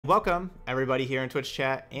Welcome everybody here in Twitch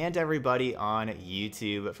chat and everybody on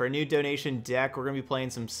YouTube. For a new donation deck, we're going to be playing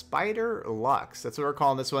some Spider Lux. That's what we're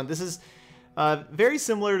calling this one. This is very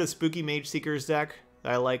similar to Spooky Mage Seeker's deck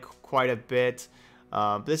that I like quite a bit.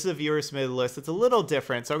 This is a viewer submitted list. It's a little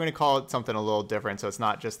different, so I'm going to call it something a little different so it's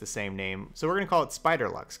not just the same name. So we're going to call it Spider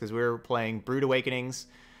Lux because we're playing Brood Awakenings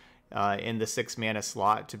in the 6 mana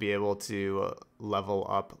slot to be able to level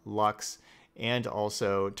up Lux and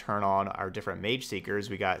also turn on our different Mage Seekers.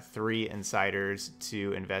 We got 3 Insiders,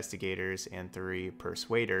 2 Investigators, and 3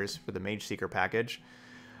 Persuaders for the Mage Seeker package.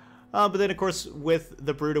 But then, of course, with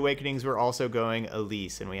the Brood Awakenings, we're also going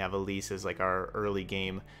Elise, and we have Elise as like our early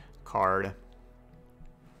game card,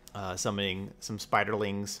 summoning some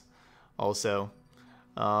Spiderlings also.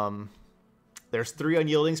 There's 3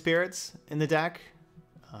 Unyielding Spirits in the deck,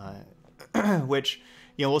 which,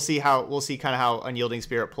 you know, we'll see kind of how Unyielding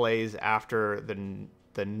Spirit plays after the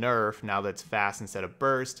nerf, now that's fast instead of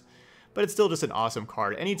burst. But it's still just an awesome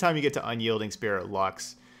card. Anytime you get to Unyielding Spirit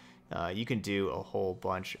Lux, you can do a whole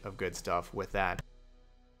bunch of good stuff with that.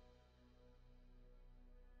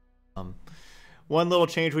 One little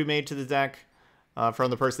change we made to the deck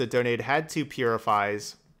from the person that donated had 2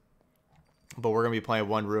 Purifies, but we're going to be playing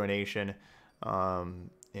 1 Ruination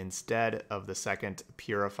instead of the second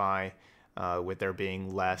Purify. With there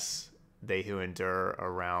being less They Who Endure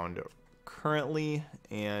around currently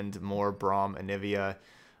and more Braum Anivia.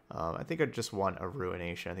 I think I just want a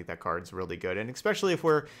Ruination. I think that card's really good. And especially if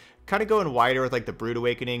we're kind of going wider with like the Brood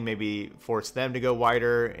Awakening, maybe force them to go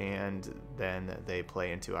wider and then they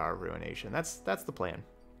play into our Ruination. That's the plan.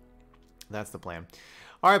 That's the plan.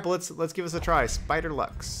 All right, but let's give us a try. Spider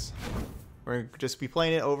Lux. We're going to just be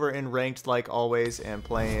playing it over in ranked like always and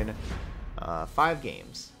playing 5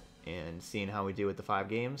 games. And seeing how we do with the 5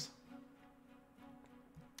 games.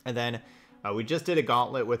 And then we just did a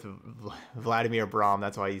gauntlet with Vladimir Braum.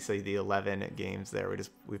 That's why you see the 11 games there.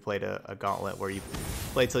 We played a gauntlet where you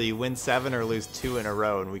play till you win 7 or lose 2 in a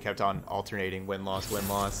row, and we kept on alternating win-loss,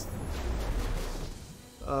 win-loss.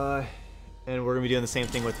 And we're gonna be doing the same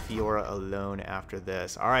thing with Fiora alone after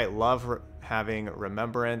this. All right, love having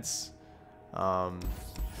Remembrance. We're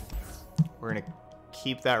gonna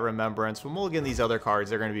keep that Remembrance. We'll mulligan these other cards.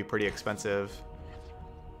 They're going to be pretty expensive.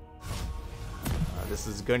 This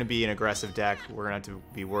is going to be an aggressive deck. We're going to have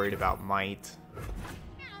to be worried about Might.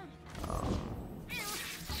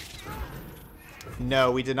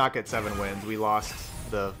 No, we did not get 7 wins. We lost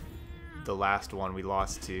the last one. We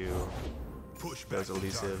lost to those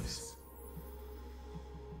elusives.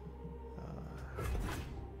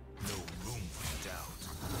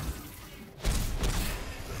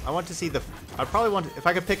 I want to see the... I'd probably want to, if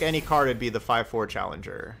I could pick any card, it'd be the 5/4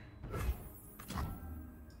 Challenger.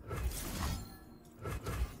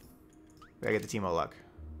 Gotta get the Teemo luck.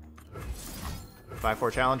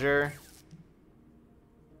 5/4 Challenger.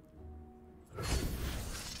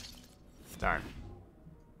 Darn.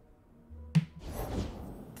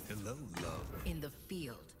 Hello, love. In the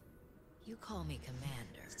field, you call me commander.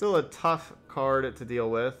 Still a tough card to deal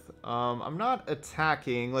with. I'm not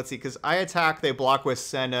attacking. Let's see, because I attack, they block with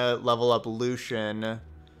Senna, level up Lucian. Yeah,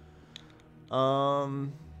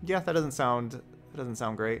 that doesn't sound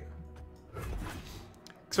great.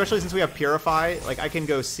 Especially since we have Purify, like I can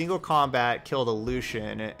go single combat, kill the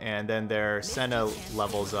Lucian, and then their Senna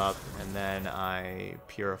levels up, and then I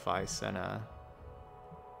Purify Senna.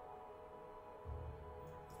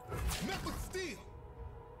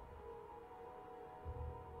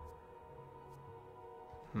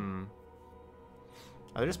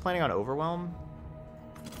 Are they just planning on Overwhelm?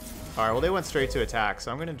 Alright, well they went straight to attack,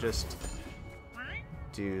 so I'm gonna just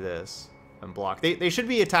do this and block. They should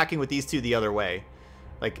be attacking with these 2 the other way.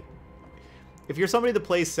 Like, if you're somebody that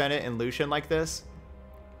plays Senate and Lucian like this,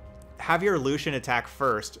 have your Lucian attack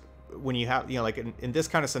first when you have, you know, like in this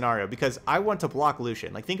kind of scenario, because I want to block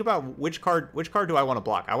Lucian. Like, think about which card do I want to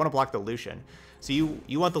block? I want to block the Lucian. So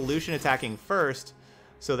you want the Lucian attacking first,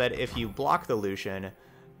 so that if you block the Lucian,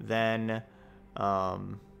 then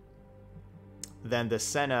the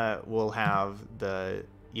Senna will have the,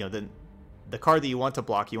 you know, the card that you want to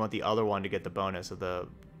block. You want the other one to get the bonus of the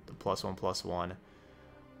 +1/+1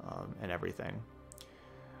 and everything.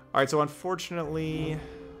 All right, so unfortunately,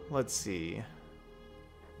 let's see.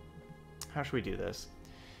 How should we do this?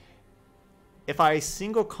 If I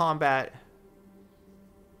single combat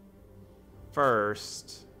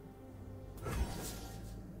first,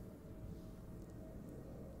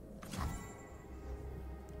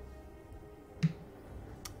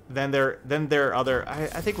 then their other... I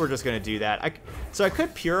think we're just going to do that. So I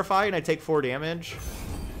could Purify and I take 4 damage.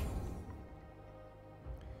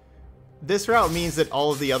 this route means that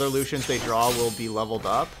all of the other Lucians they draw will be leveled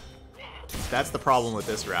up. That's the problem with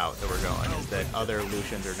this route that we're going, is that other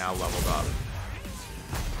Lucians are now leveled up.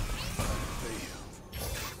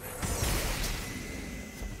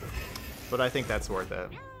 But I think that's worth it.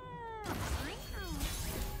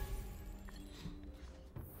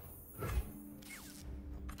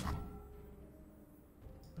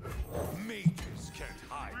 Mages can't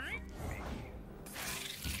hide from me.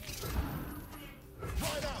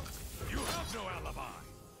 Right out! You have no alibi.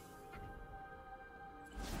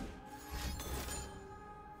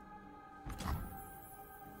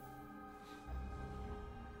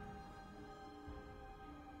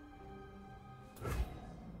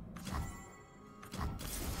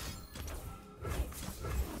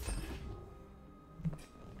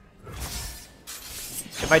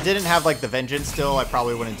 If I didn't have like the Vengeance still, I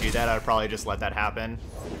probably wouldn't do that. I'd probably just let that happen.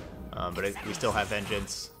 We still have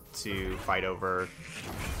Vengeance to fight over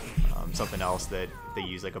something else that they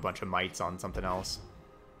use like a bunch of mites on something else.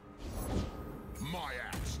 My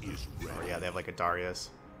axe is ready. Or yeah, they have like a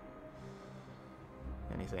Darius.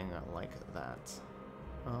 Anything like that.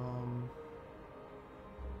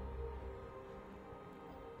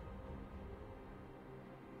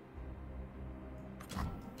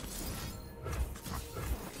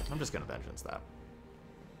 I'm just gonna Vengeance that.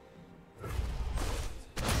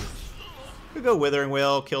 We go Withering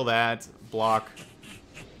Will, kill that, block.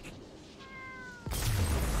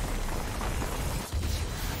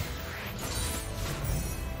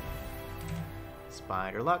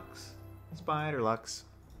 Spider Lux, Spider Lux.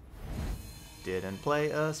 Didn't play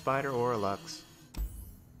a Spider or a Lux.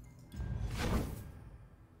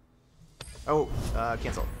 Oh,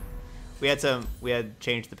 cancel. We had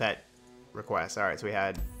changed the pet request. All right, so we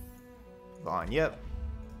had Vaughn, yep.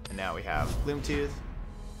 And now we have Gloomtooth.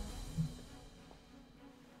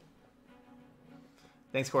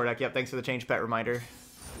 Thanks, Kordak. Yep, thanks for the change pet reminder.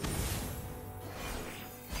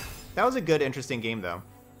 That was a good, interesting game, though.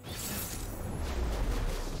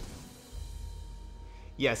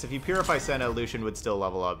 Yes, if you Purify Senna, Lucian would still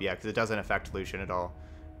level up. Yeah, because it doesn't affect Lucian at all.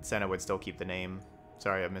 Senna would still keep the name.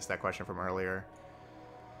 Sorry, I missed that question from earlier.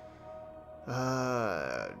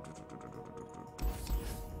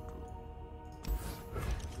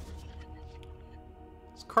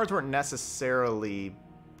 These cards weren't necessarily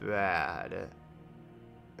bad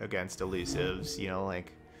against elusives, you know,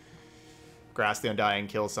 like Grass the Undying,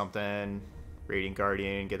 kill something, Radiant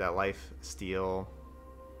Guardian, get that life steal.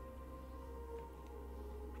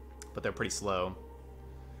 But they're pretty slow.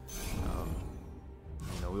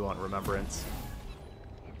 You know, we want Remembrance.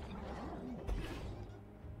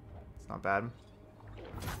 It's not bad.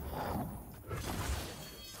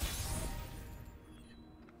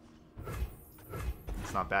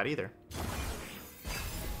 It's not bad either.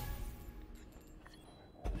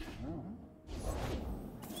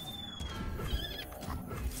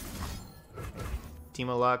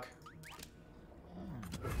 Teemo Luck.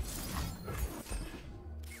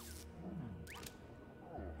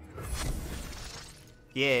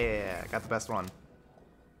 Yeah, got the best one.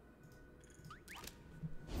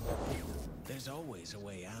 There's always a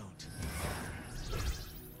way out.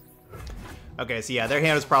 Okay, so yeah, their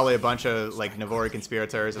hand was probably a bunch of like Navori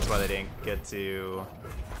Conspirators. That's why they didn't get to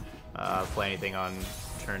play anything on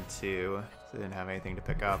turn 2. So they didn't have anything to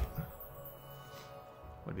pick up.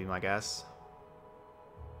 Would be my guess.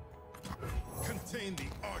 Contain the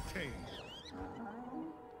arcane.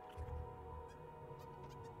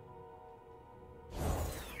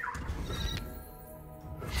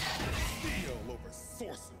 Steal over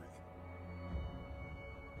sorcery.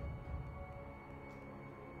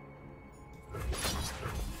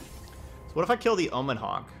 So what if I kill the Omen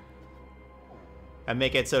Hawk? And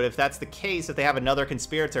make it so if that's the case, if they have another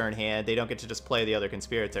Conspirator in hand, they don't get to just play the other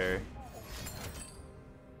Conspirator.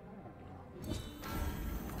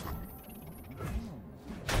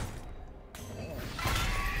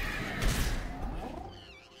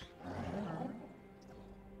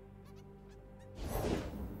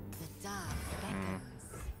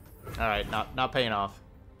 Alright, not paying off.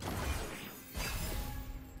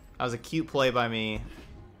 That was a cute play by me.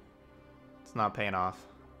 It's not paying off.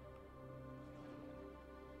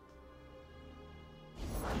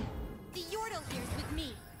 The Yordle here's with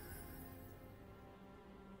me.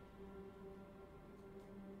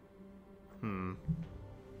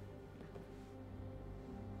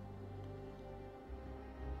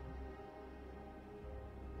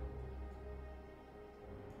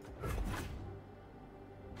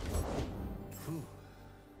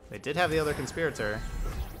 They did have the other Conspirator.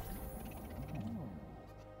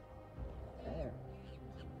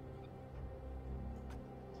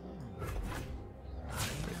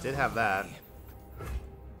 Did have that.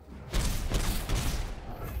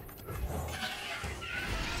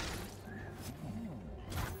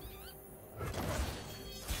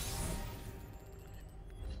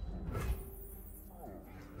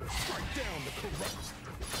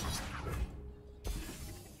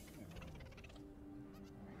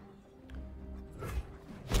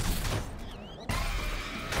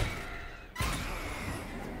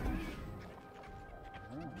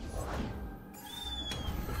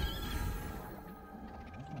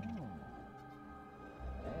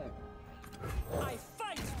 I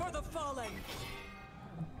fight for the fallen.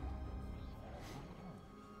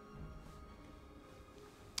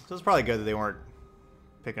 So it's probably good that they weren't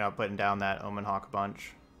picking up, putting down that Omen Hawk a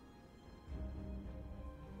bunch.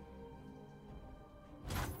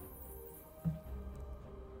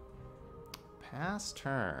 Pass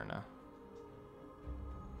turn.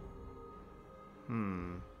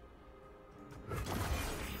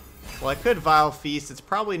 Well, I could Vile Feast. It's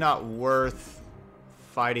probably not worth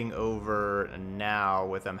fighting over now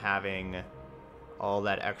with them having all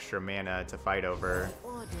that extra mana to fight over.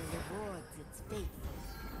 Order rewards its faith.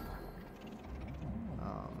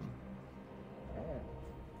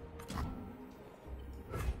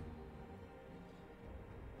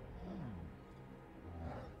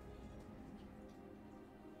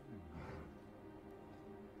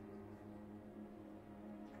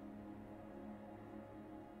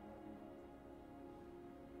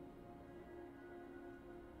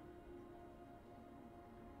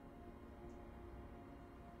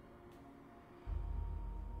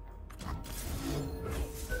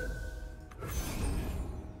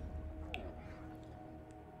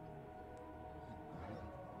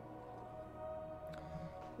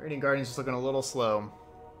 Radiant Guardian's just looking a little slow.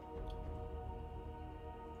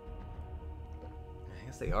 I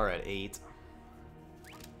guess they are at 8.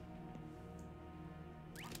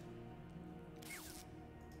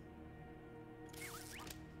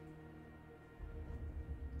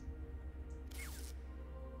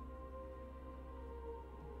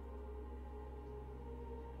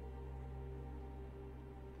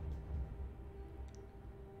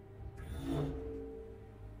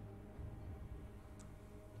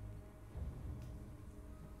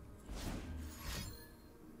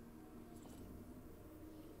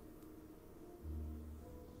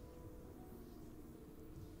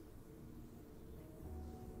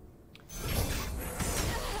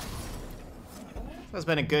 It's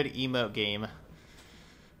been a good emote game.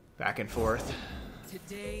 Back and forth.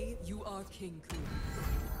 Today you are King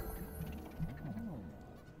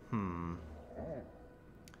Kun.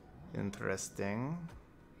 Interesting.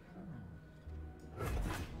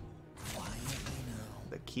 Quietly now.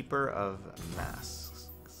 The Keeper of Masks.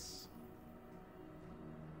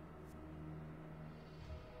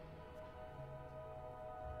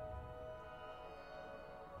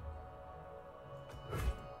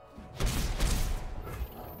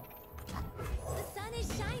 The sun is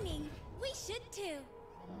shining. We should too.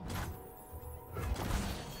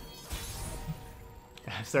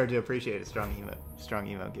 I've started to appreciate strong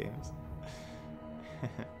emo games.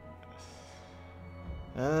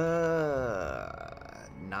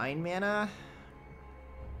 9 mana?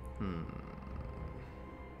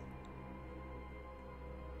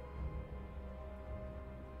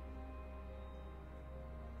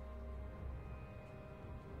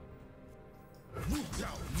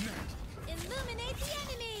 Illuminate the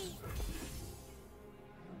enemy.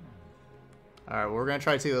 Alright, well, we're gonna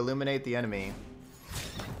try to illuminate the enemy.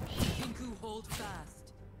 Kinku, hold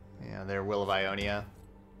fast. Yeah, their Will of Ionia.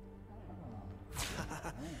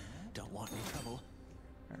 Don't want any trouble.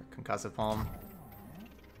 Or Concussive Palm.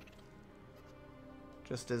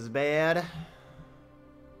 Just as bad.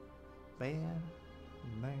 Bad.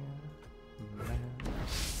 Bad. Bad.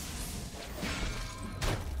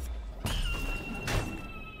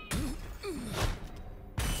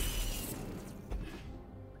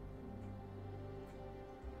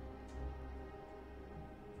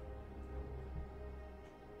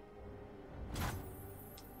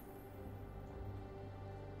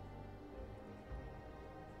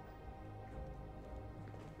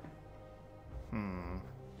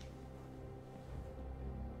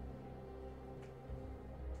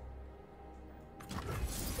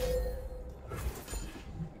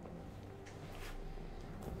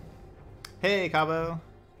 Hey, Cabo.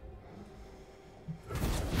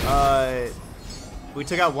 We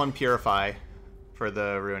took out one Purify for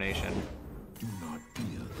the Ruination. Do not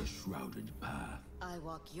fear the shrouded path. I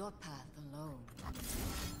walk your path alone.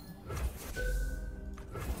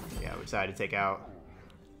 Yeah, we decided to take out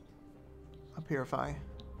a Purify.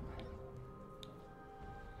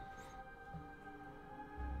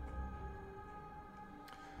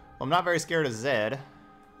 I'm not very scared of Zed.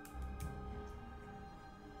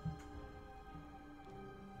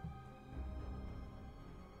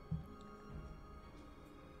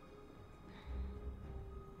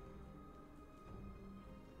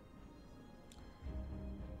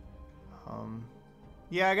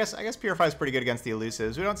 Yeah, I guess Purify is pretty good against the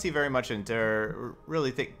elusives. We don't see very much in Thur. We're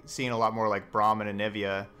really seeing a lot more like Brahmin and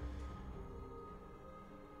Nivea.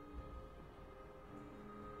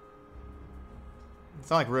 It's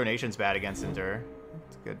not like Ruination's bad against Endure.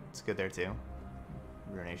 It's good. It's good there too.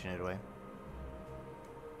 Ruination hid away.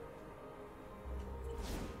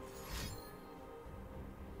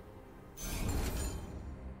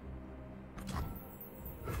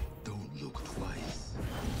 Don't look twice.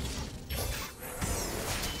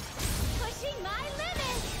 Pushing my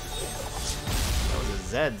limits. That was a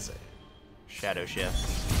Zed's Shadow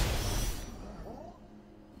Shift.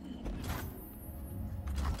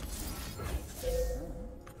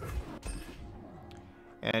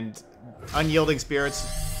 And Unyielding Spirits,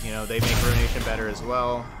 you know, they make Ruination better as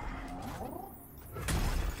well.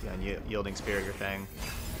 Yeah, Unyielding Spirit, your thing.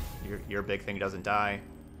 Your big thing doesn't die.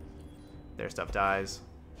 Their stuff dies.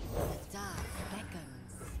 The dark beckons.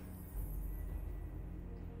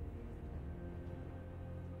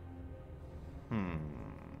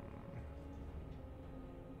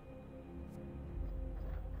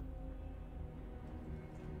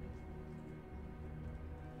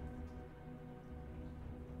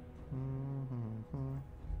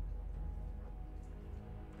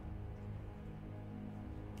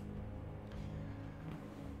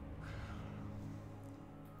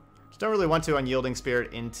 Just don't really want to Unyielding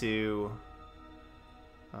Spirit into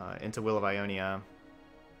Will of Ionia.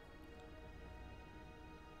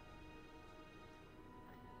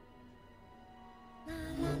 La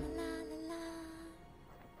la la la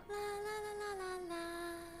la la la la la la.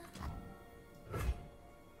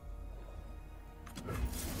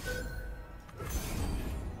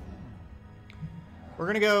 We're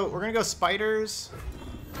gonna go spiders,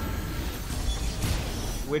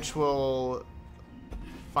 which will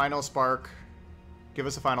final spark, give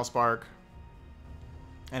us a final spark,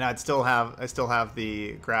 and I still have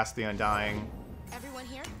the Grasp the Undying Everyone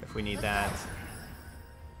here? if we need that.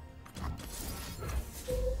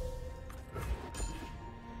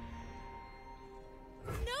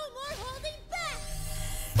 No more holding back.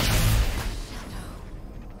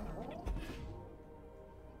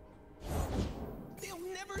 They'll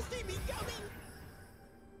never see me coming.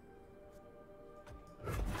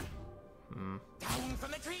 Down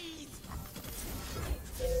from the trees.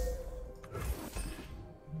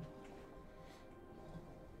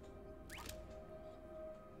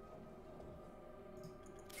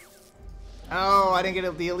 Oh, I didn't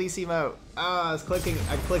get the Elise emote. Oh, I was clicking.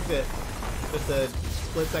 I clicked it just a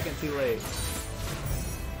split second too late. The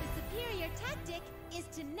superior tactic is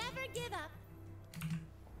to never give up.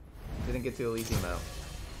 Didn't get to Elise emote.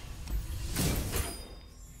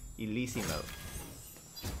 Elise emote.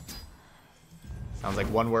 Sounds like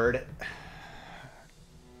one word.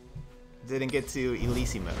 Didn't get to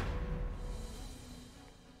Elise emote.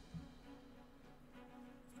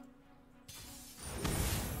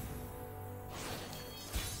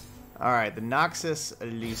 Alright, the Noxus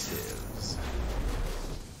Elusives.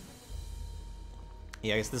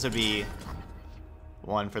 Yeah, I guess this would be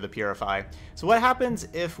one for the Purify. So what happens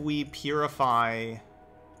if we Purify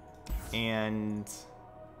and...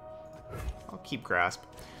 I'll keep Grasp.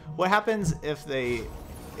 What happens if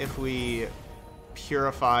we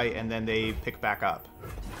Purify and then they pick back up?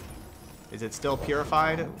 Is it still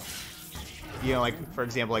purified? You know, like, for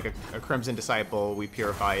example, like a Crimson Disciple, we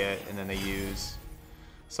purify it and then they use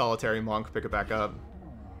Solitary Monk, pick it back up.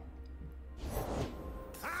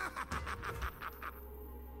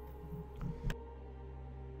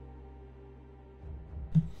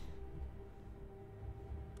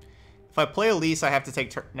 If I play Elise, I have to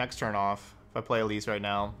take next turn off. If I play Elise right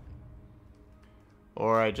now.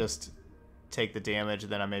 Or I just take the damage,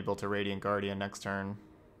 then I'm able to Radiant Guardian next turn.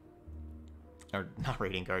 Or, not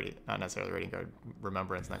Radiant Guardian, not necessarily Radiant Guard,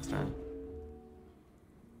 Remembrance next turn.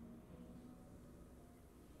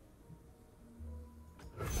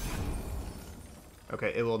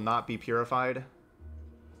 Okay, it will not be purified.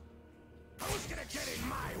 Who's gonna get in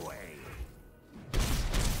my way?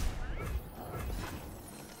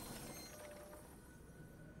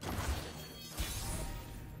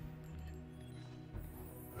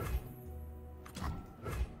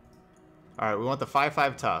 Alright, we want the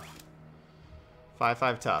 5-5 tough.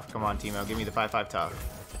 5-5 tough. Come on, Timo, give me the 5-5 tough.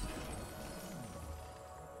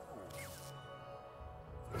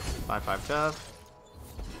 5-5 tough.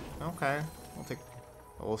 Okay, we'll take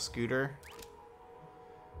a little scooter.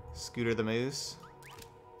 Scooter the Moose.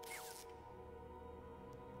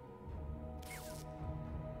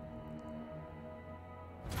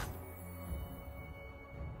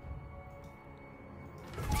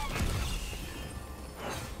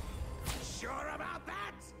 Sure about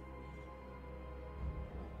that?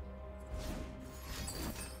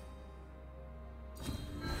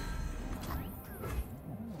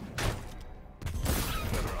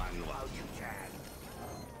 Run while you can.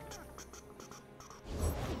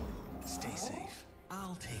 Stay safe.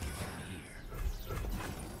 I'll take it from here.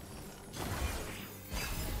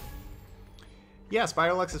 Yeah,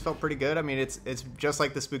 Spider Lux has felt pretty good. I mean, it's just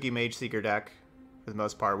like the Spooky Mage Seeker deck for the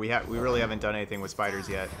most part. We really haven't done anything with spiders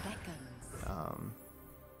yet.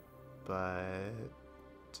 But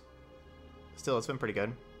still, it's been pretty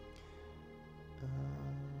good.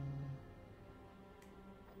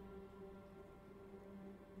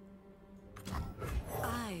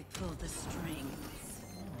 I pull the strings.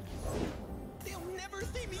 They'll never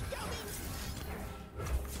see me coming.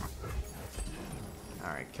 All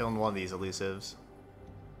right, killing one of these elusives.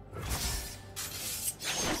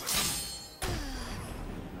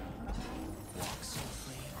 Walk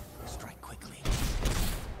softly, strike quickly.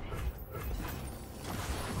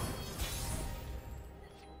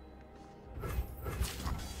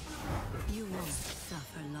 You won't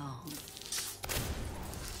suffer long.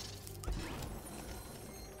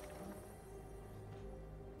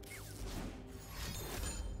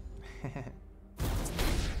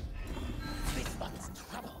 This one's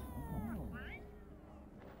trouble.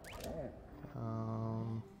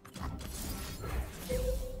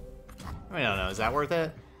 I don't know. Is that worth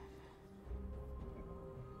it?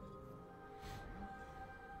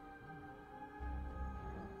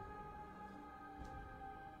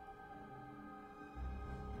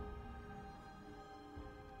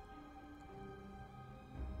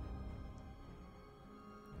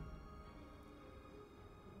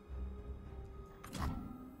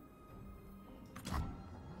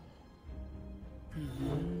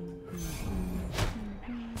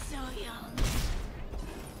 So young.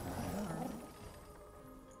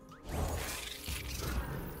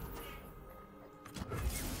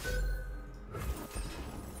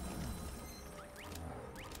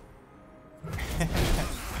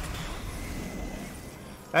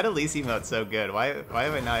 That Elise emote's so good. Why have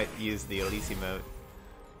I not used the Elise emote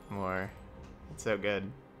more? It's so good.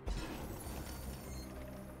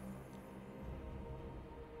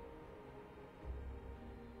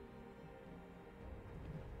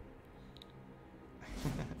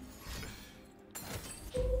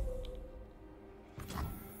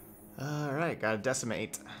 Alright, gotta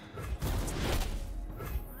decimate.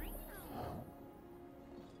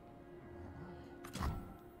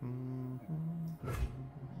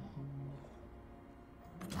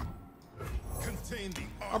 Contain the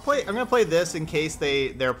I'm gonna play this in case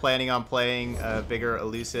they're planning on playing a bigger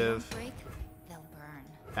elusive Break, they'll burn.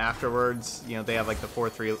 afterwards. You know, they have like the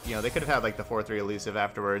 4-3, you know, they could have had like the 4-3 elusive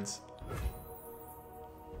afterwards.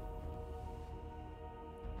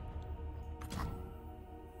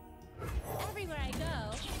 Everywhere I go,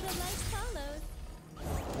 the light follows.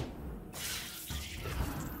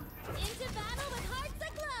 Into battle with hearts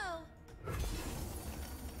aglow.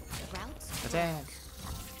 Routes. Attack.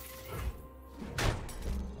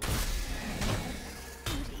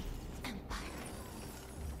 Beauty. Empire.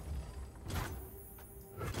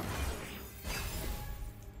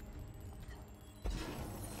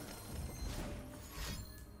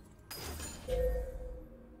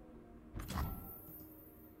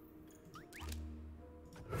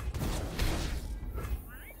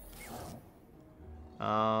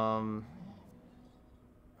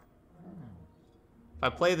 If I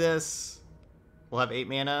play this, we'll have 8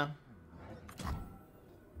 mana.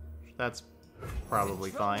 That's probably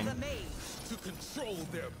fine. The mage. to control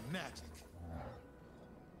their magic.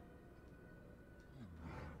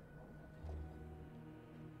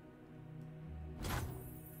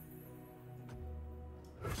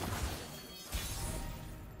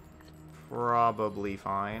 Probably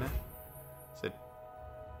fine. So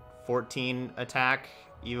 14 attack.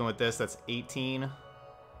 Even with this, that's 18.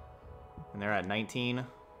 And they're at 19.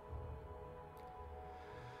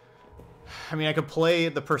 I mean, I could play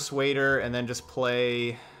the Persuader and then just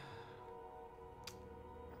play,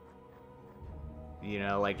 you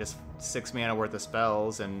know, like just 6 mana worth of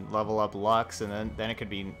spells and level up Lux, and then it could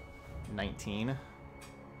be 19.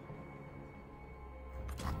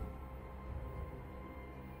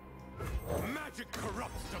 Magic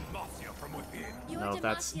corrupts Demacia from within. Your No,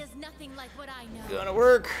 that's Demacia is nothing like what I know. gonna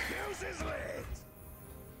work. Fuse is lit.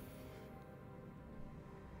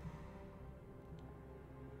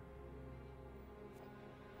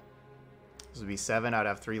 would be 7. I'd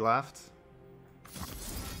have 3 left.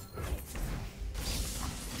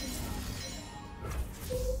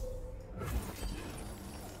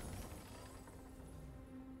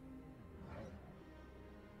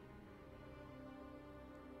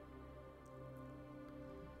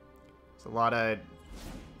 It's a lot of,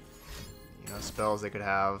 you know, spells they could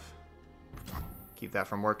have. Keep that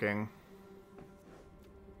from working.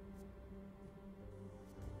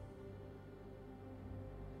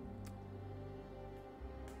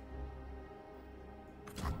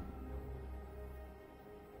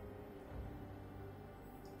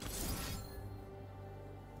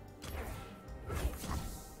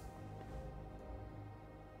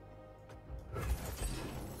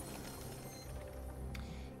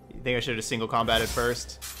 You think I should have single combated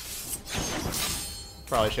first?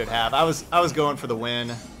 Probably should have. I was going for the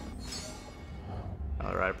win.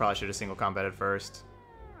 Alright, probably should have single combated first.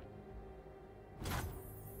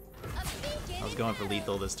 I was going for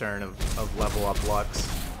lethal this turn of level up Lux.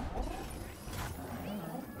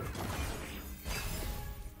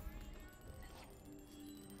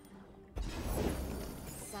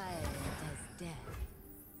 Silent as death.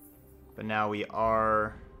 But now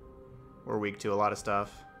we're weak to a lot of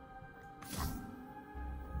stuff.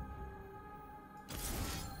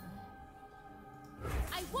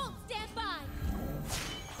 I won't stand by.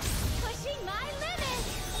 Pushing my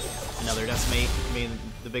limits. Another decimate, I mean,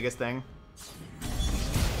 the biggest thing.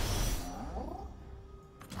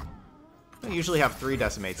 They don't usually have 3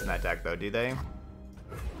 decimates in that deck, though, do they?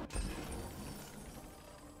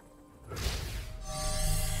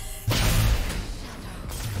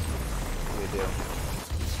 They do.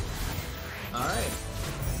 Alright.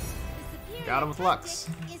 Got him with Lux.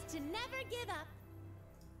 Is to never give up.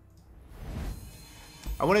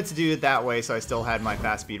 I wanted to do it that way so I still had my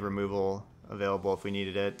fast speed removal available if we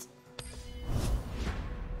needed it.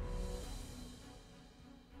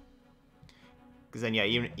 Because then, yeah,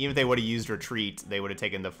 even if they would have used retreat, they would have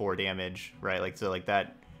taken the 4 damage, right? Like, so like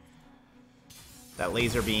that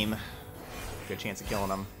laser beam, good chance of killing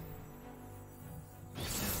them.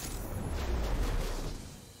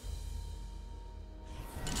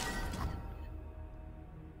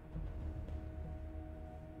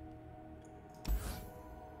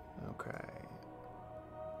 Okay.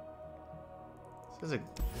 This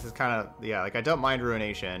is kind of, yeah, like I don't mind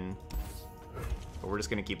Ruination. But we're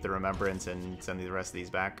just going to keep the Remembrance and send the rest of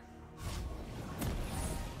these back.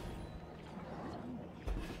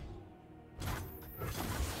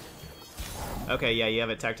 Okay, yeah, you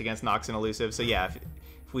have it teched against Nox and Elusive. So yeah,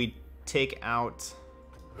 if we take out...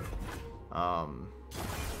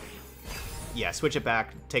 yeah, switch it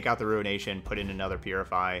back, take out the Ruination, put in another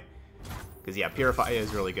Purify. Because yeah, Purify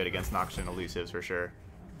is really good against Nox and Elusives for sure.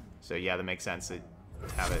 So yeah, that makes sense to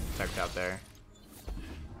have it teched out there.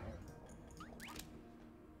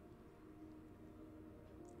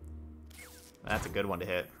 That's a good one to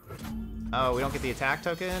hit. Oh, we don't get the attack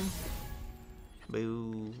token?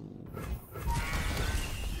 Boo.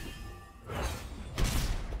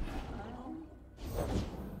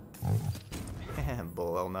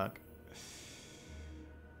 Bull Elnuck.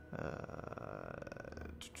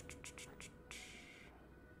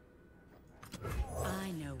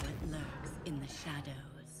 I know what lurks in the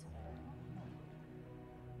shadows.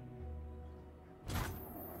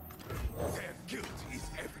 Their guilt is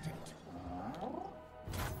evident.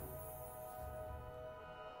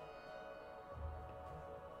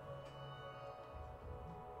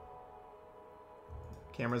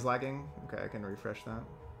 Camera's lagging? Okay, I can refresh that.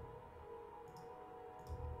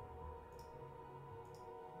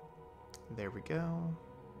 There we go.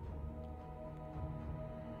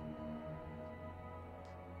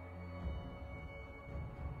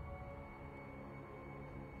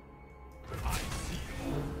 I see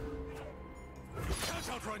you. You can't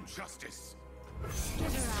outrun justice.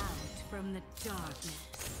 Get her out from the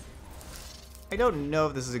darkness. I don't know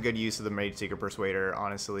if this is a good use of the Mage Seeker Persuader,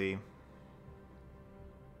 honestly.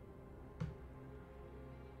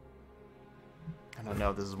 I don't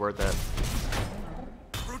know if this is worth it.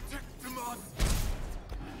 Protect Demacia.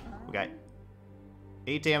 We got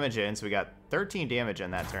 8 damage in, so we got 13 damage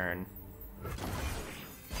in that turn.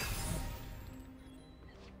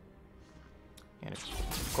 And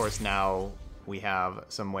of course now we have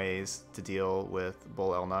some ways to deal with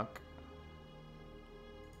Bull Elnuck.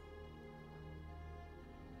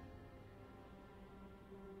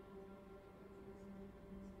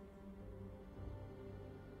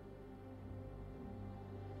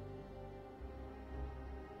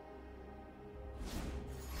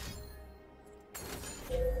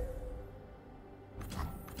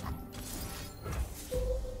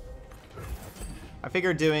 I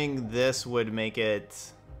figured doing this would make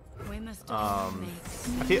it... We must all make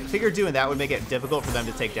I figured doing that would make it difficult for them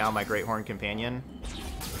to take down my Great Horn Companion.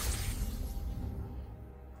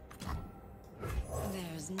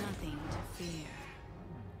 There's nothing to fear.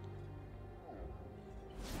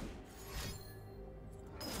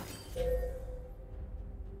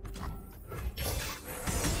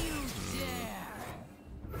 You dare!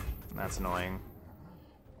 That's annoying.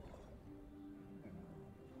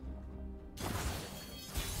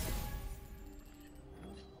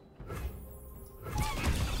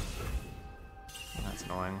 That's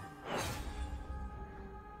annoying.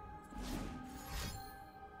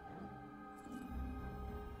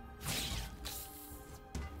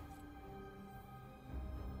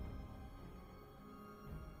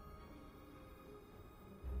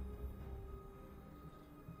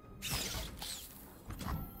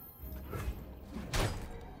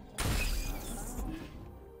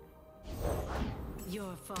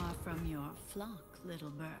 You're far from your flock,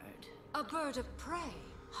 little bird. A bird of prey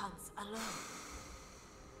hunts alone.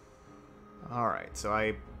 Alright, so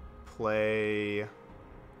I play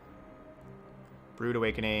Brood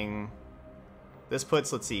Awakening. This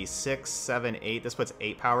puts, let's see, 6, 7, 8. This puts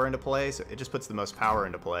 8 power into play, so it just puts the most power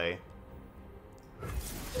into play.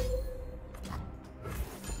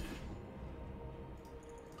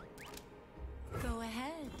 Go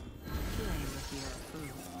ahead. Play with your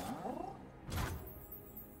food.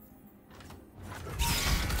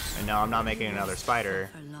 And now I'm not making another spider,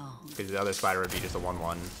 For long. because the other spider would be just a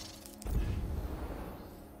 1/1.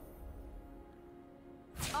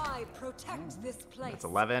 I protect this place. That's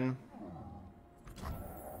 11.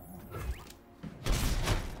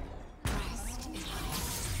 Rest in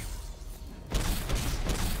peace.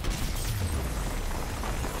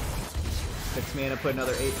 6 mana, put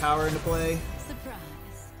another 8 power into play.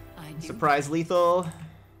 Surprise. I do. Surprise lethal.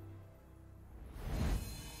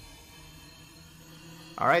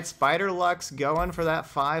 Alright, Spider Lux going for that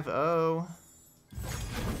 5-0.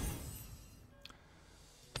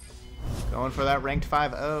 Going for that ranked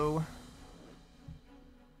 5-0.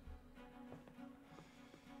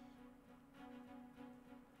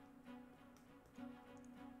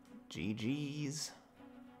 GG's.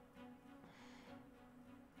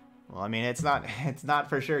 Well, I mean, it's not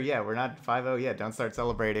for sure yet. We're not 5-0 yet. Don't start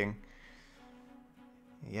celebrating.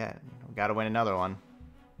 Yeah, we gotta win another one.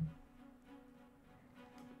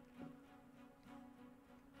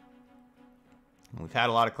 We've had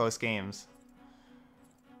a lot of close games.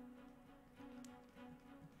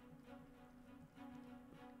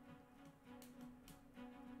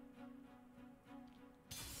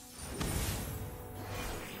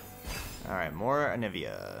 Alright, more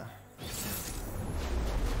Anivia.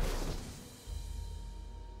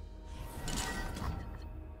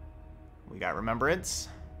 We got Remembrance.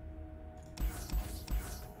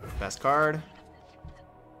 Best card.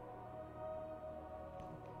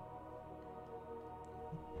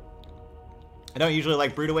 I don't usually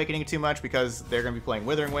like Brood Awakening too much because they're going to be playing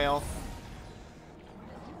Withering Wail.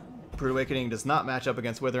 Brood Awakening does not match up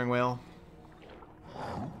against Withering Wail.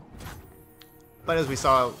 But as we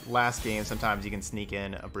saw last game, sometimes you can sneak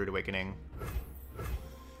in a Brood Awakening.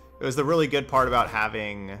 It was the really good part about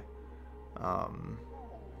having... it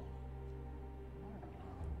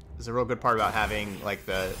was a real good part about having like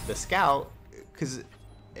the Scout, because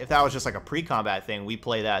if that was just like a pre-combat thing, we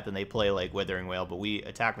play that, then they play like Withering Wail, but we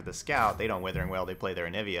attack with the Scout, they don't Withering Wail, they play their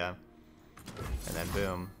Anivia, and then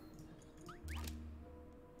boom.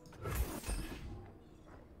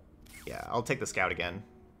 Yeah, I'll take the Scout again.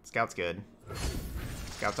 Scout's good.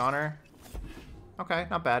 Scout's Honor. Okay,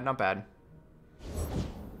 not bad, not bad.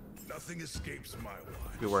 Nothing escapes my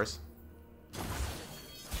watch. Could be worse.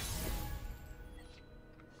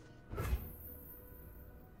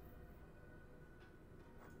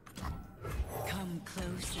 Come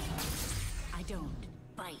closer. I don't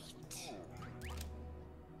bite.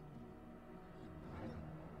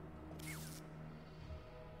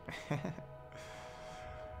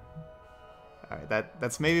 Alright,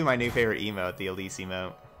 that's maybe my new favorite emote, the Elise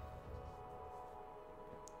emote.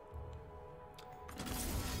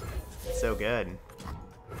 It's so good.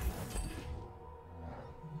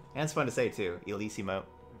 And it's fun to say too, Elise emote.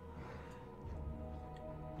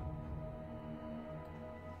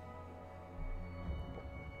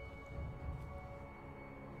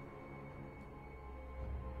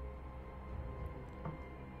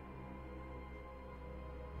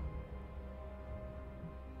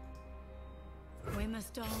 We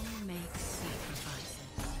must all make sacrifices.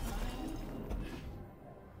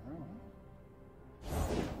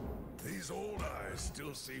 These old eyes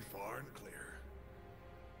still see far and clear.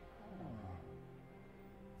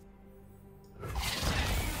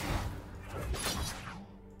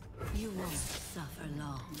 won't suffer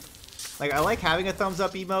long. Like, I like having a thumbs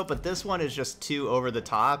up emote, but this one is just too over the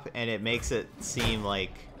top, and it makes it seem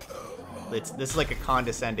like this is like a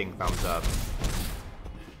condescending thumbs up.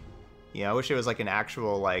 Yeah, I wish it was like an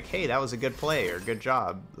actual, like, hey, that was a good play, or good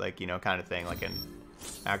job, like, you know, kind of thing, like an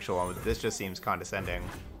actual one. This just seems condescending.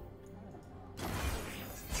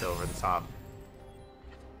 It's over the top.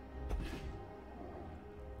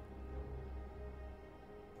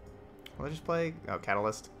 What did I just play? Oh,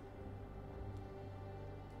 Catalyst.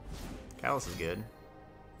 Catalyst is good.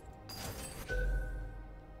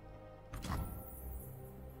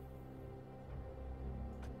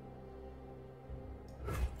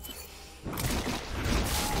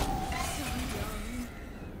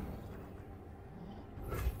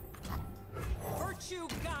 Virtue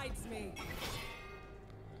guides me.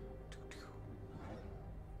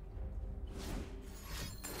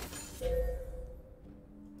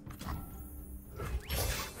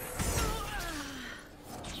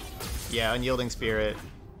 Yeah, Unyielding Spirit.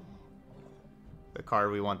 The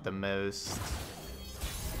card we want the most.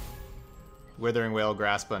 Withering Wail,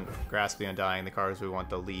 Grasp the Undying, the cards we want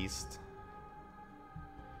the least.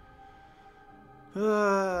 What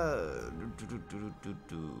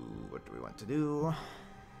do we want to do?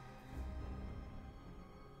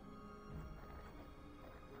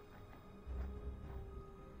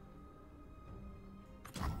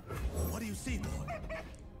 What do you see, boy?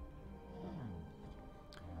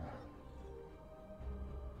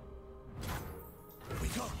 We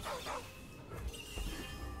go.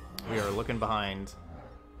 We are looking behind.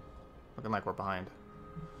 Looking like we're behind.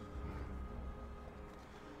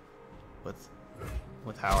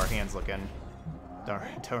 With how our hand's looking.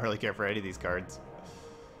 Don't really care for any of these cards.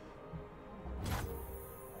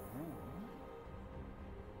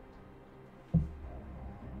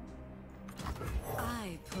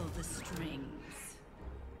 I pull the strings.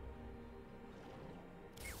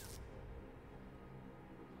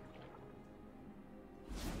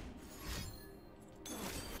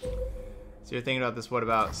 So you're thinking about this, what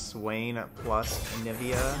about Swain plus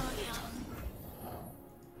Nivea?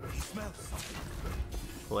 He smells something.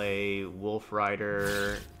 Play Wolf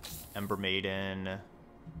Rider, Ember Maiden,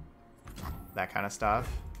 that kind of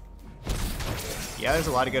stuff. Yeah, there's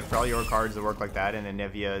a lot of good Freljord cards that work like that, and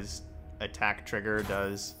Nivea's attack trigger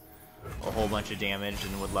does a whole bunch of damage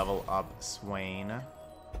and would level up Swain.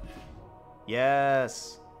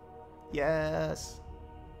 Yes! Yes!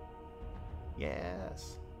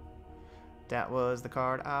 Yes! That was the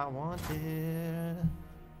card I wanted.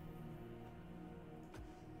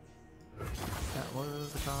 That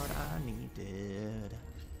was the card I needed.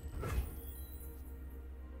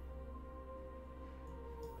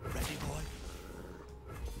 Ready, boy?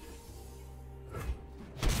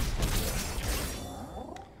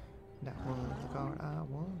 That was the card I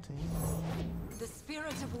wanted. The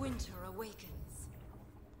spirit of winter awakens.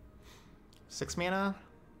 6 mana?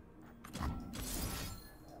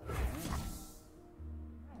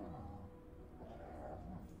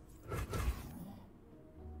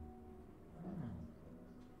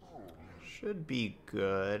 Should be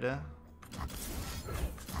good.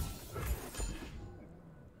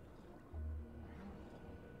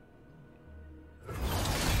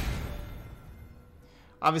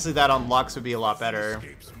 Obviously that on Lux would be a lot better.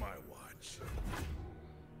 Escapes my watch.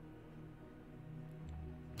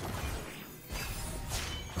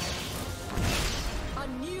 A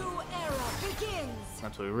new era begins.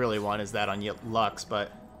 That's what we really want, is that on Lux,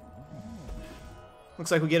 but looks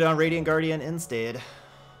like we get it on Radiant Guardian instead.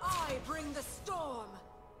 I bring the storm.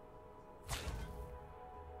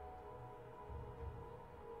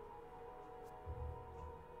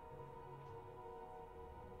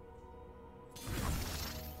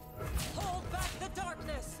 Hold back the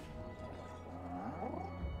darkness.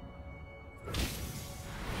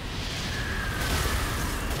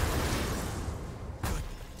 Good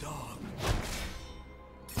dog.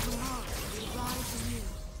 Tomorrow we rise anew.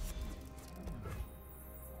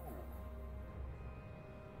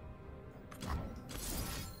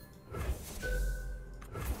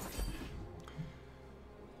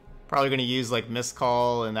 Probably going to use like Mist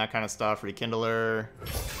Call and that kind of stuff, Rekindler,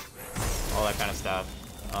 all that kind of stuff.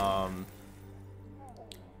 I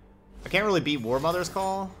can't really beat War Mother's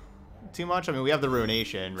Call too much. I mean, we have the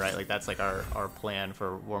Ruination, right? Like that's like our plan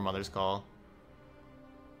for War Mother's Call.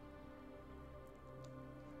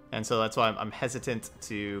 And so that's why I'm hesitant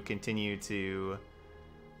to continue to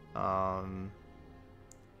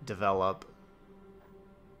develop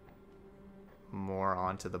more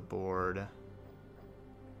onto the board.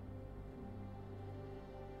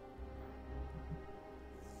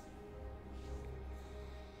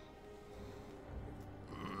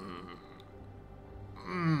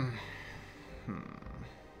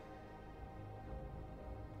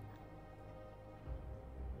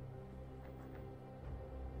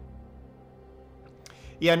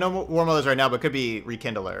 Yeah, no War Mothers right now, but could be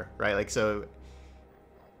Rekindler, right? Like, so...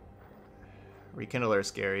 Rekindler is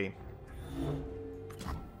scary.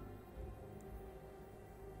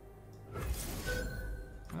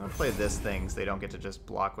 I'm gonna play this thing so they don't get to just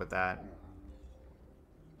block with that.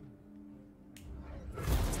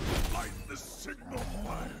 Light the signal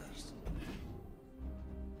fires.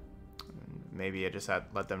 Maybe I just had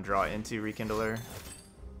let them draw into Rekindler.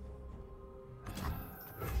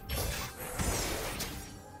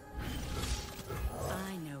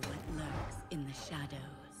 I know what lurks in the shadows.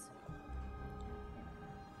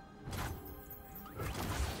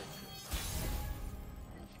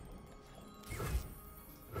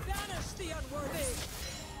 Banish the unworthy!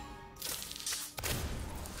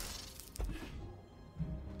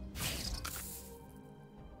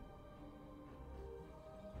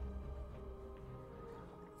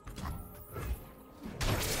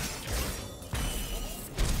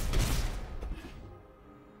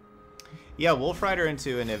 Yeah, Wolf Rider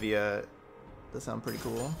into Anivia. That sounds pretty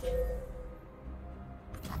cool.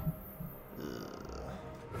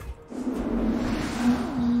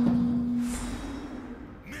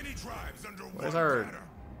 Many tribes under Where's one our... banner.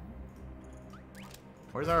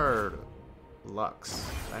 Where's our Lux?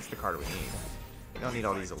 That's the card we need. We don't need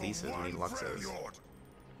all these Elises, we need Luxes.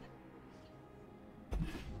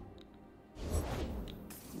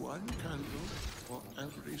 One candle for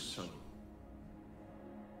every soul.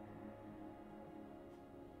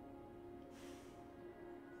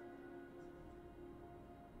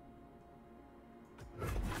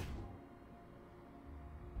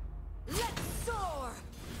 Let's soar!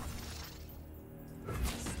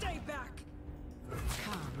 Stay back!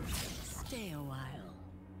 Come, stay a while.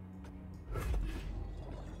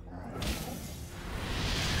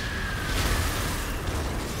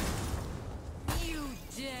 You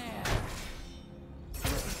dare!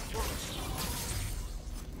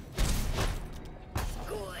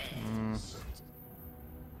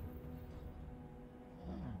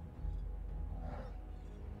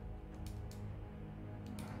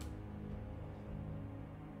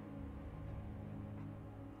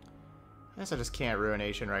 I guess I just can't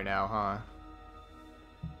Ruination right now, huh?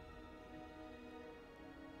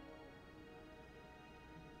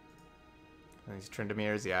 These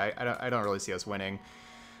Tryndamirs, yeah, I don't really see us winning.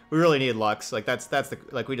 We really need Lux. Like that's the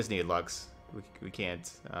like we just need Lux. We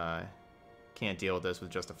can't deal with this with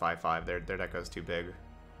just a 5/5. Their deck goes too big.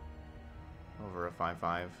 Over a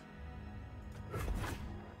 5/5.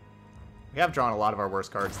 We have drawn a lot of our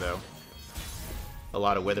worst cards though. A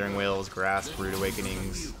lot of Withering Wills, Grasp, Rude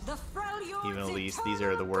Awakenings, The Freljord's even Elise. These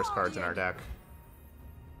are the worst cards in our deck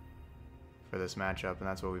for this matchup, and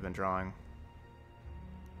that's what we've been drawing.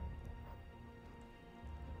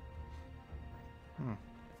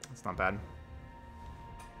 That's not bad.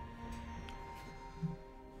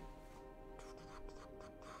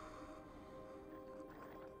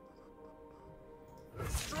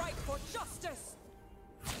 Strike for justice!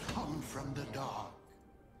 Come from the dark.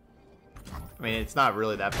 I mean, it's not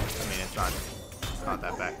really that. I mean, it's not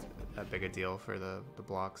that big a deal for the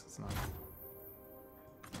blocks. It's not.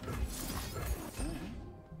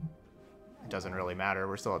 It doesn't really matter.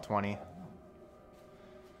 We're still at 20.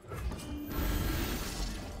 Doesn't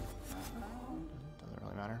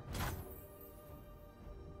really matter.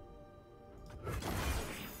 I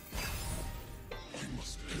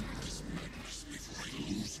must end this madness before I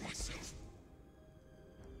lose myself.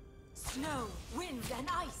 Snow, wind, and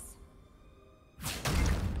ice!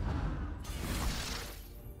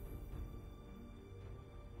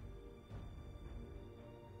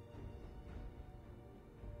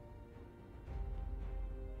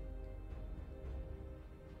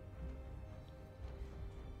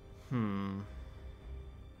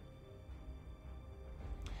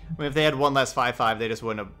 I mean, if they had one less 5/5, they just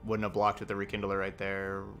wouldn't have blocked with the Rekindler right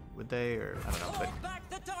there, would they? Or I don't know. But Hold back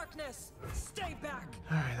the darkness! Stay back!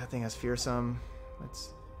 all right, that thing has Fearsome.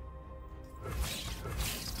 That's.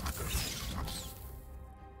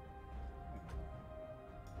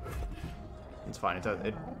 It's fine.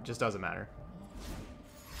 It just doesn't matter.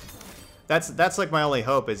 That's like my only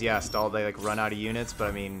hope is, yeah, stall. They like run out of units, but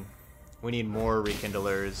I mean, we need more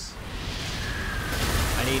Rekindlers.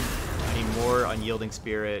 I need more Unyielding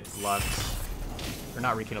Spirit, Lux, or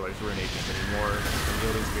not Rekindlers, Ruinations. I need more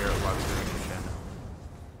Unyielding Spirit, Lux, Ruination.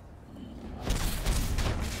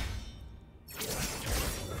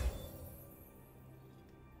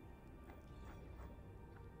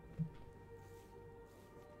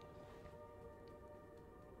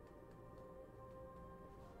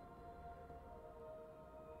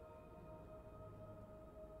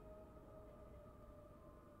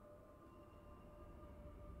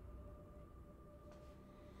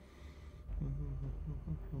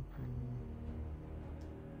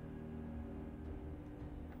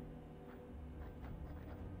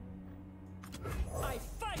 I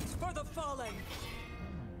fight for the fallen.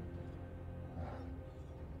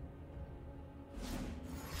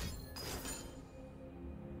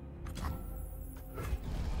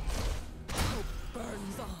 Hope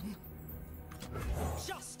burns on.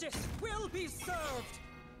 Justice will be served.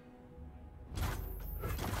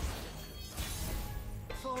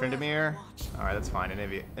 Tryndamere. Alright, that's fine.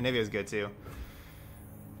 Anivia is good too.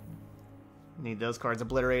 Need those cards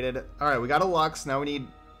obliterated. Alright, we got a Lux. Now we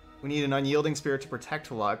need an Unyielding Spirit to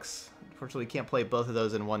protect Lux. Unfortunately, we can't play both of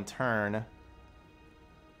those in one turn.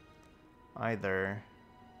 Either.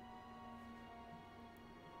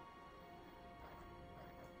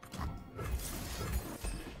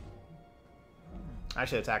 I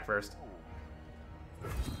should attack first.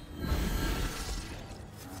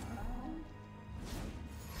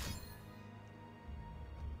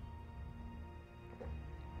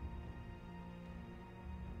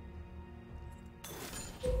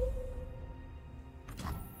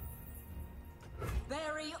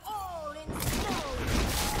 Bury all in snow.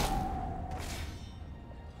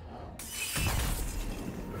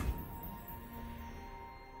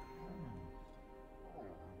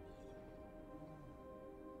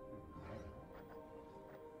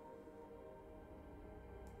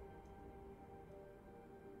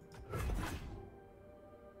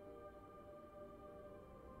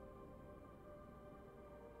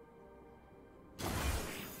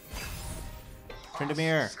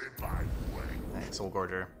 Tryndamere. Nice, Soul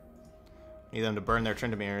Gorger. Need them to burn their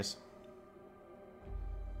Tryndameres.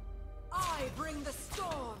 I bring the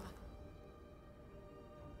storm.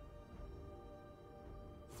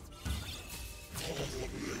 Powerful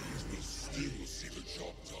blades will still see the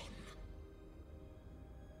job done.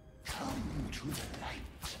 Come to the light.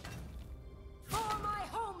 For my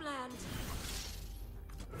homeland.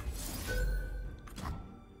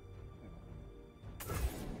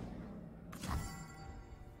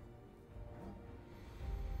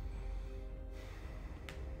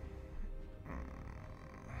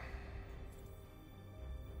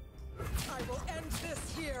 I will end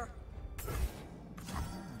this here.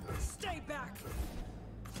 Stay back.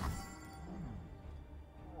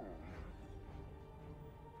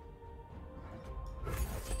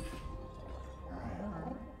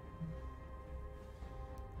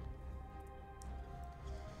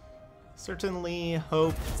 Certainly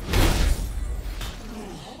hope.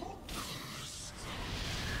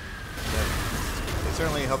 They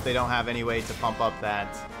certainly hope they don't have any way to pump up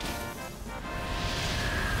that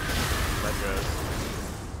retros.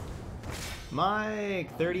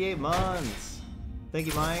 Mike, 38 months. Thank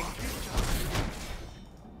you, Mike.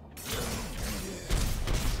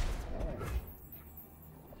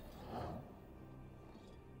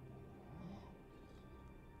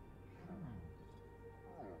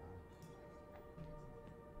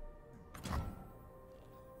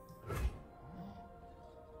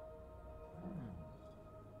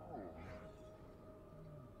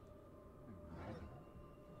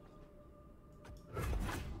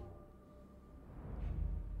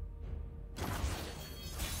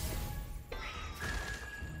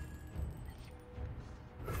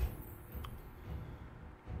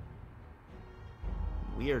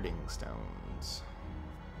 Weirding stones.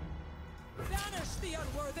 Banish the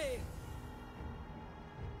unworthy.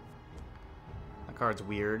 That card's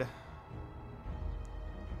weird.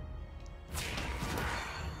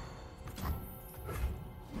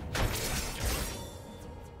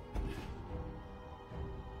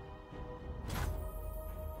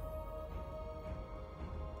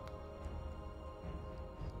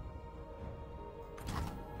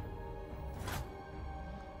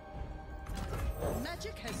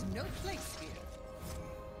 Magic has no place here.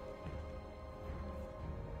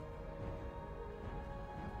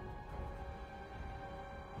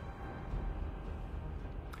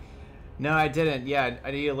 No, I didn't. Yeah,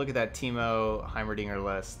 I need to look at that Timo Heimerdinger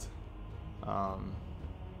list.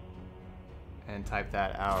 And type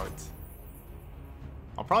that out.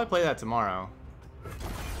 I'll probably play that tomorrow. Do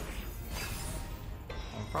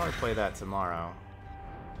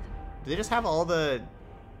they just have all the...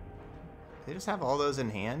 They just have all those in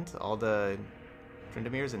hand? All the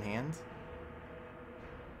Tryndameres in hand?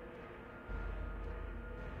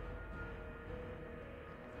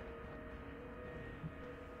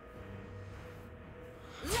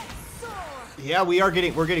 Yeah, we're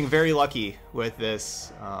getting very lucky with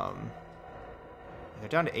this. They're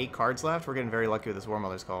down to 8 cards left. We're getting very lucky with this War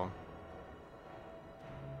Mother's Call.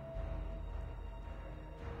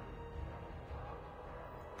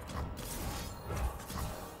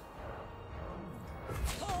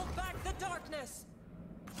 this!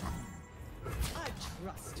 I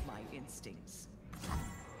trust my instincts.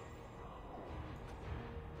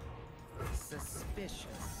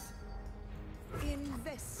 Suspicious.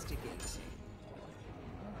 Investigating.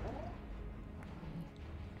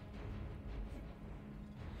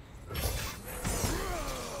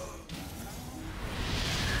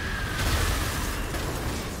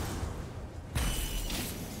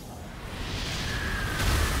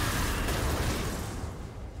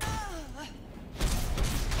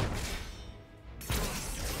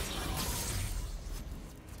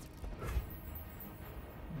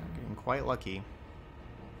 Getting quite lucky.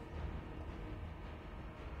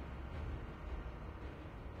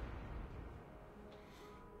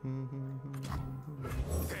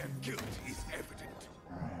 Their guilt is evident.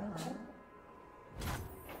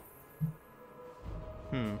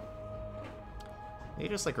 They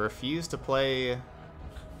just like refuse to play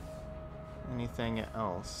anything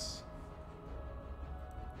else.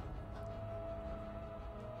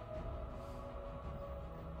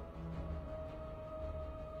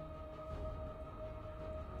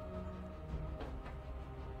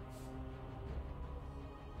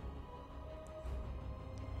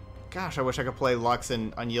 Gosh, I wish I could play Lux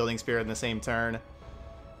and Unyielding Spirit in the same turn.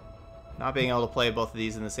 Not being able to play both of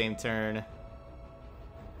these in the same turn.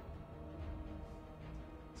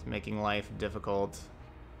 It's making life difficult.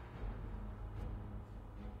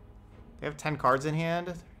 They have 10 cards in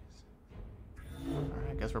hand? Alright,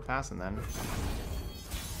 I guess we're passing then.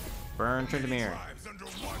 Burn Tryndamere. Lives under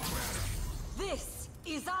one banner. This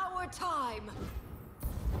is our time!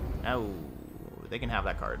 Oh, they can have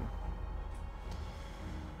that card.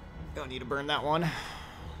 Don't need to burn that one.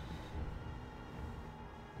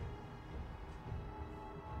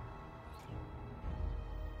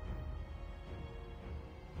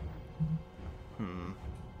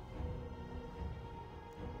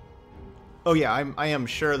 Oh yeah, I am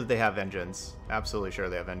sure that they have Vengeance. Absolutely sure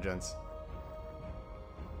they have Vengeance.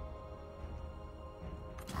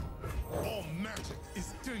 All magic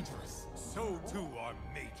is dangerous. So too are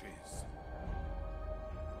mages.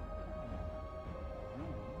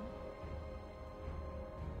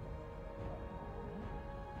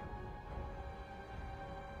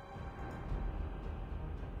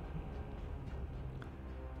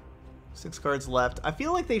 Six cards left. I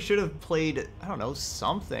feel like they should have played, I don't know,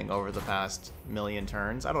 something over the past million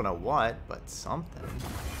turns. I don't know what, but something.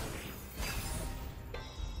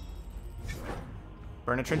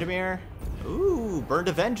 Burn a Tryndamere. Ooh, Burn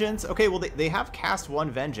to Vengeance. Okay, well, they have cast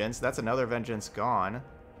one Vengeance. That's another Vengeance gone.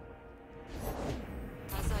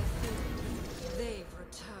 As I feared, they've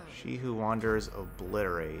returned. She Who Wanders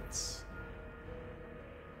obliterates.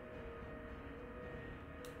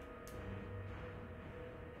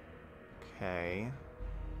 Okay.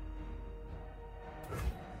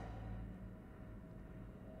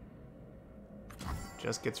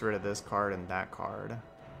 Just gets rid of this card and that card.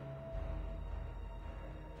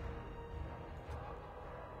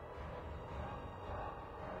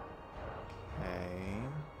 Okay.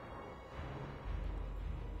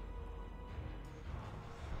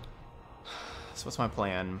 So what's my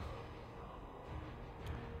plan?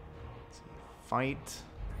 Let's see.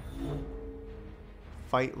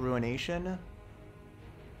 Fight Ruination. And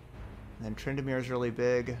then Tryndamere's really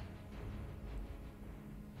big.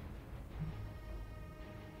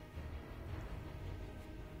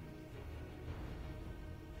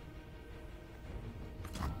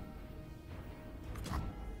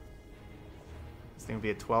 This thing would be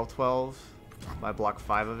a 12/12. I block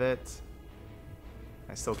 5 of it.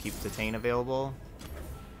 I still keep Detain available.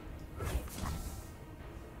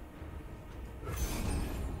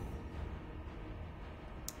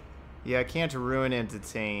 Yeah, I can't ruin and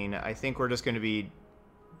detain. I think we're just going to be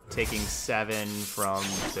taking 7 from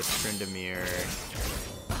the Tryndamere.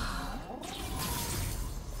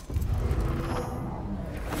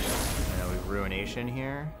 And we Ruination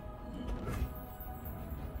here.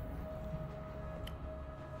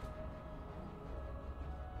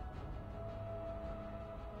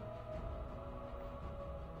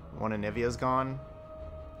 One Anivia's gone.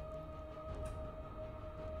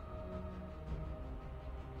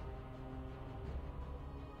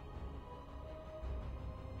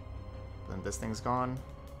 Then this thing's gone.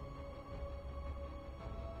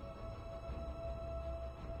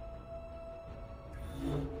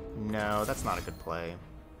 No, that's not a good play.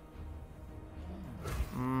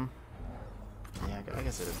 Yeah, I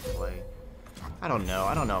guess it is a play. I don't know.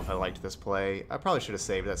 I don't know if I liked this play. I probably should have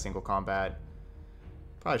saved that single combat.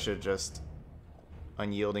 Probably should have just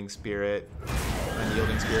Unyielding Spirit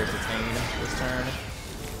Detain this turn.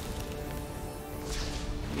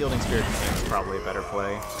 Yielding Spirit Detain is probably a better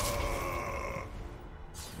play.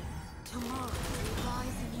 Tomorrow will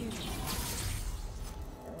rise anew.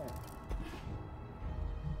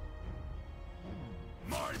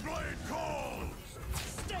 My blade calls!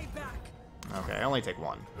 Stay back! Okay, I only take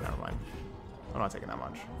one. Never mind. I'm not taking that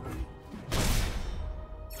much.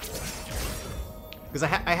 Because I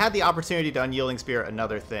had the opportunity to Unyielding Spirit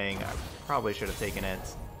another thing. I probably should have taken it.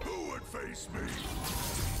 Who would face me?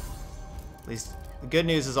 At least the good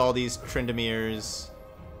news is all these Tryndamirs.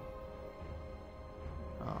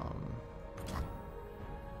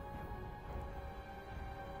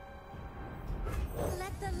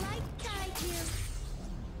 Let the light guide you.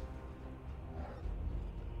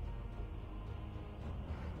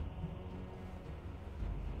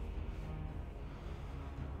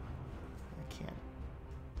 I can't.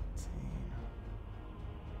 See.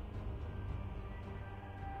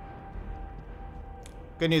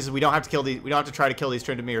 Good news is we don't have to kill these. We don't have to try to kill these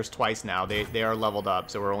Tryndamirs twice now. They are leveled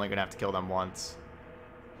up, so we're only gonna have to kill them once.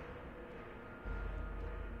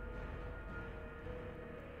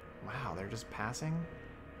 Wow, they're just passing.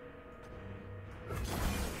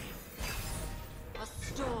 A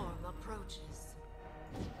storm approaches.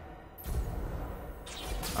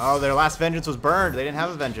 Oh, their last vengeance was burned. They didn't have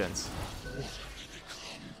a vengeance.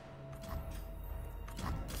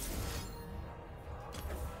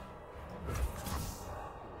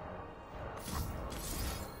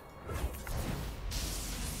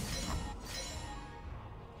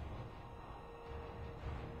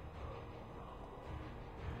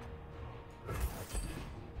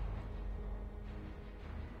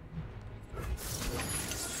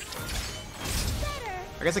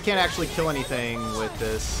 I guess I can't actually kill anything with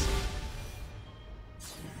this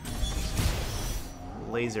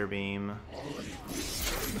laser beam.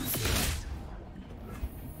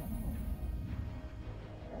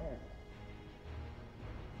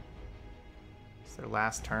 It's their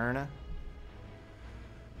last turn. I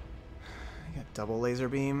got double laser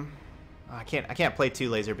beam. Oh, I can't play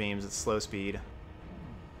two laser beams. It's slow speed.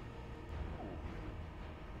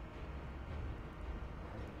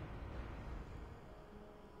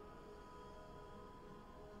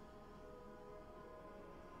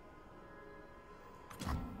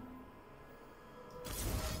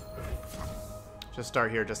 Just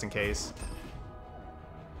start here just in case.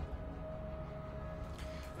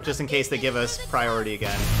 Just in case they give us priority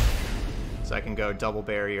again. So I can go double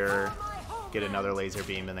barrier, get another laser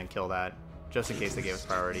beam, and then kill that. Just in case they give us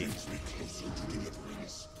priority.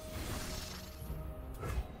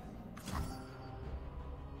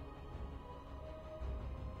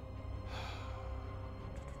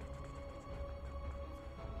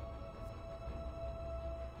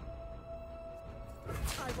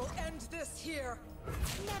 I will end this here.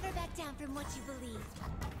 Never back down from what you believe.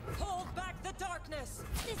 Hold back the darkness.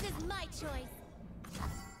 This is my choice.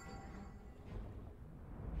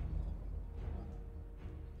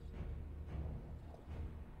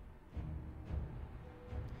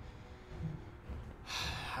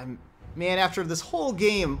 Man, after this whole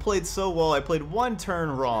game played so well, I played one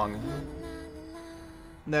turn wrong.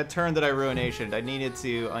 That turn that I ruinationed, I needed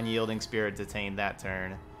to Unyielding Spirit detain that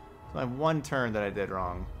turn. So I have one turn that I did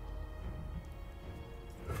wrong.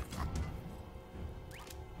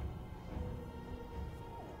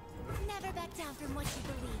 Never back down from what you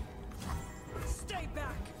believe. Stay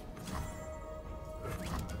back.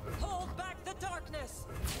 Hold back the darkness.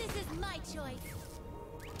 This is my choice.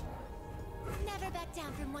 Never back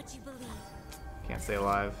down from what you believe. Can't stay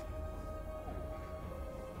alive.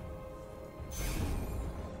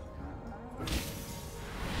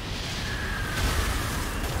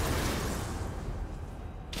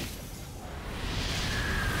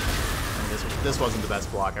 This wasn't the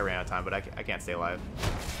best block. I ran out of time, but I can't stay alive.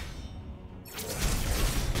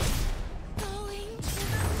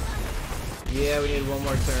 Yeah, we need one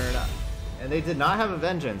more turn. And they did not have a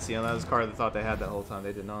vengeance. You know, that was a card that thought they had that whole time.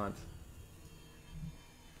 They did not.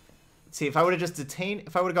 See, if I would have just detained,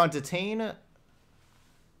 if I would have gone detain,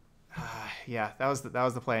 yeah, that was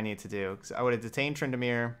the play I needed to do. 'Cause I would have detained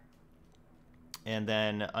Tryndamere, and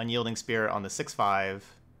then Unyielding Spirit on the 6/5.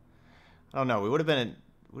 I don't know. We would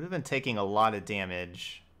have been taking a lot of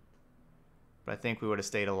damage, but I think we would have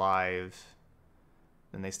stayed alive.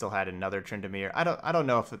 Then they still had another Tryndamere. I don't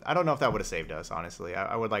know if that would have saved us. Honestly,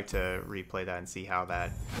 I would like to replay that and see how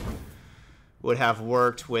that would have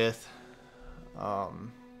worked with.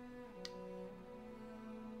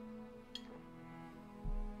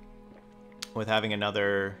 With having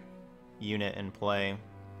another unit in play.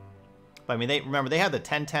 But I mean, remember they had the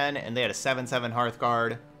 10/10 and they had a 7/7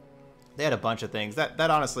 Hearthguard. They had a bunch of things. That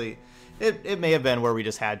honestly, it may have been where we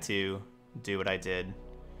just had to do what I did.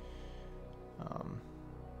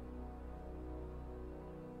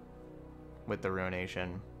 with the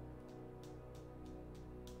Ruination.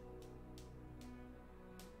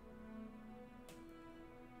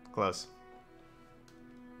 Close.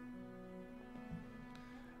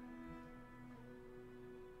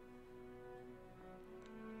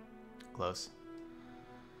 Close.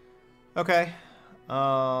 Okay.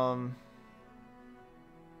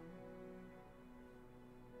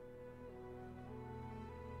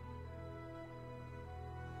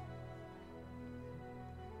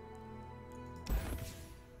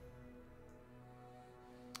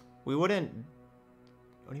 We wouldn't...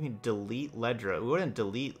 What do you mean delete Ledros? We wouldn't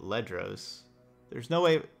delete Ledros. There's no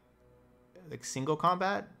way... Like single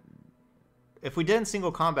combat? If we didn't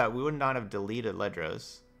single combat, we would not have deleted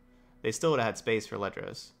Ledros. They still would have had space for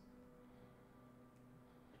Ledros.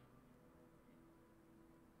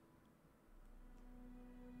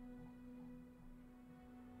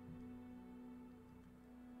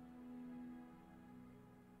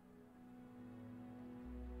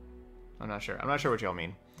 I'm not sure. I'm not sure what y'all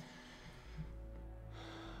mean.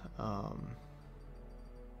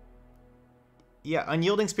 Yeah,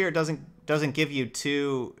 Unyielding Spirit doesn't give you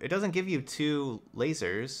two. It doesn't give you two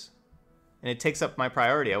lasers, and it takes up my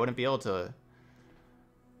priority. I wouldn't be able to.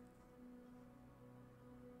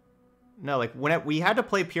 No, like when we had to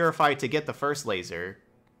play Purify to get the first laser,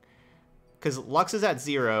 because Lux is at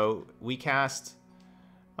 0. We cast.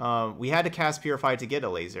 We had to cast Purify to get a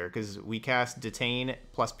laser because we cast Detain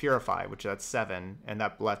plus Purify, which that's 7, and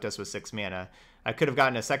that left us with 6 mana. I could have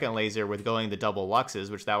gotten a second laser with going the double Luxes,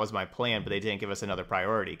 which that was my plan, but they didn't give us another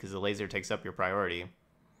priority because the laser takes up your priority.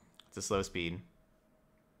 It's a slow speed.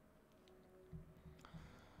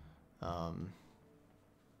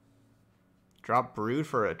 Drop Brood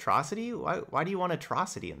for Atrocity? Why do you want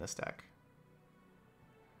Atrocity in this deck?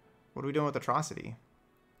 What are we doing with Atrocity?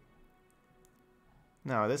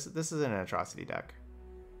 No, this isn't an Atrocity deck.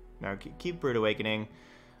 No, keep Brood Awakening.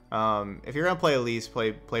 If you're gonna play Elise,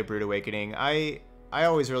 play Brood Awakening. I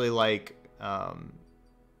always really like and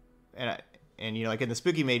you know, like in the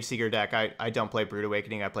Spooky Mage Seeker deck, I don't play Brood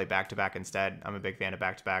Awakening. I play back-to-back instead. I'm a big fan of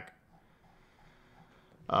back-to-back.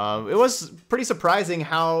 It was pretty surprising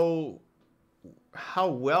how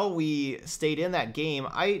well we stayed in that game.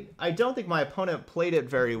 I don't think my opponent played it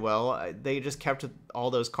very well. They just kept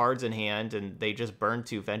all those cards in hand, and they just burned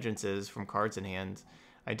 2 Vengeances from cards in hand.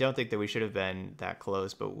 I don't think that we should have been that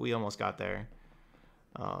close, but we almost got there.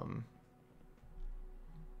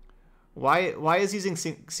 Why is using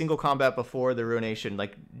single combat before the Ruination?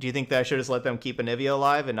 Like, do you think that I should just let them keep Anivia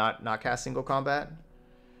alive and not cast single combat?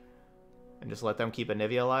 And just let them keep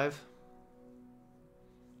Anivia alive?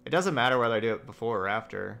 It doesn't matter whether I do it before or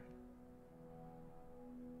after.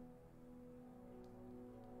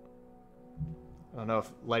 I don't know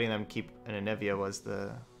if letting them keep an Anivia was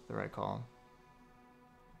the right call.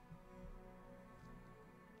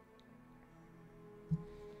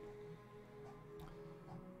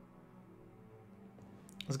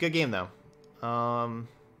 It was a good game, though.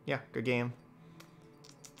 Yeah, good game.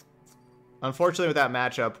 Unfortunately, with that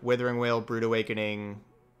matchup, Withering Wail, Brood Awakening,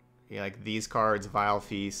 you know, like these cards, Vile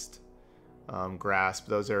Feast, Grasp,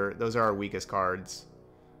 those are our weakest cards.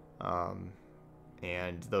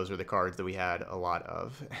 And those are the cards that we had a lot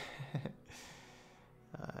of.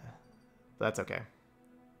 That's okay.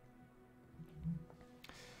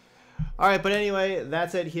 All right, but anyway,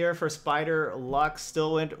 that's it here for Spider Lux.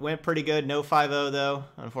 Still went pretty good. No 5-0 though,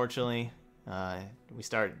 unfortunately.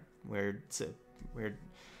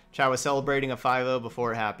 Chat was celebrating a 5-0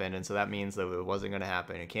 before it happened, and so that means that it wasn't going to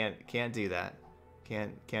happen. You can't do that.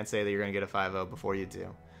 Can't say that you're going to get a 5-0 before you do.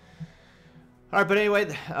 All right, but anyway,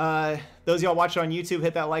 those of y'all watching on YouTube,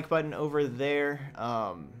 hit that like button over there.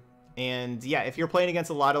 And yeah, if you're playing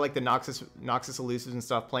against a lot of like the Noxus elusives and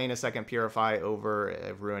stuff, playing a second Purify over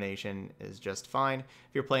a Ruination is just fine.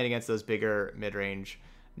 If you're playing against those bigger mid-range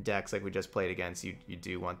decks like we just played against, you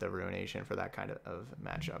do want the Ruination for that kind of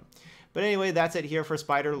matchup. But anyway, that's it here for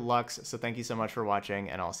Spider Lux. So thank you so much for watching,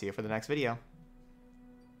 and I'll see you for the next video.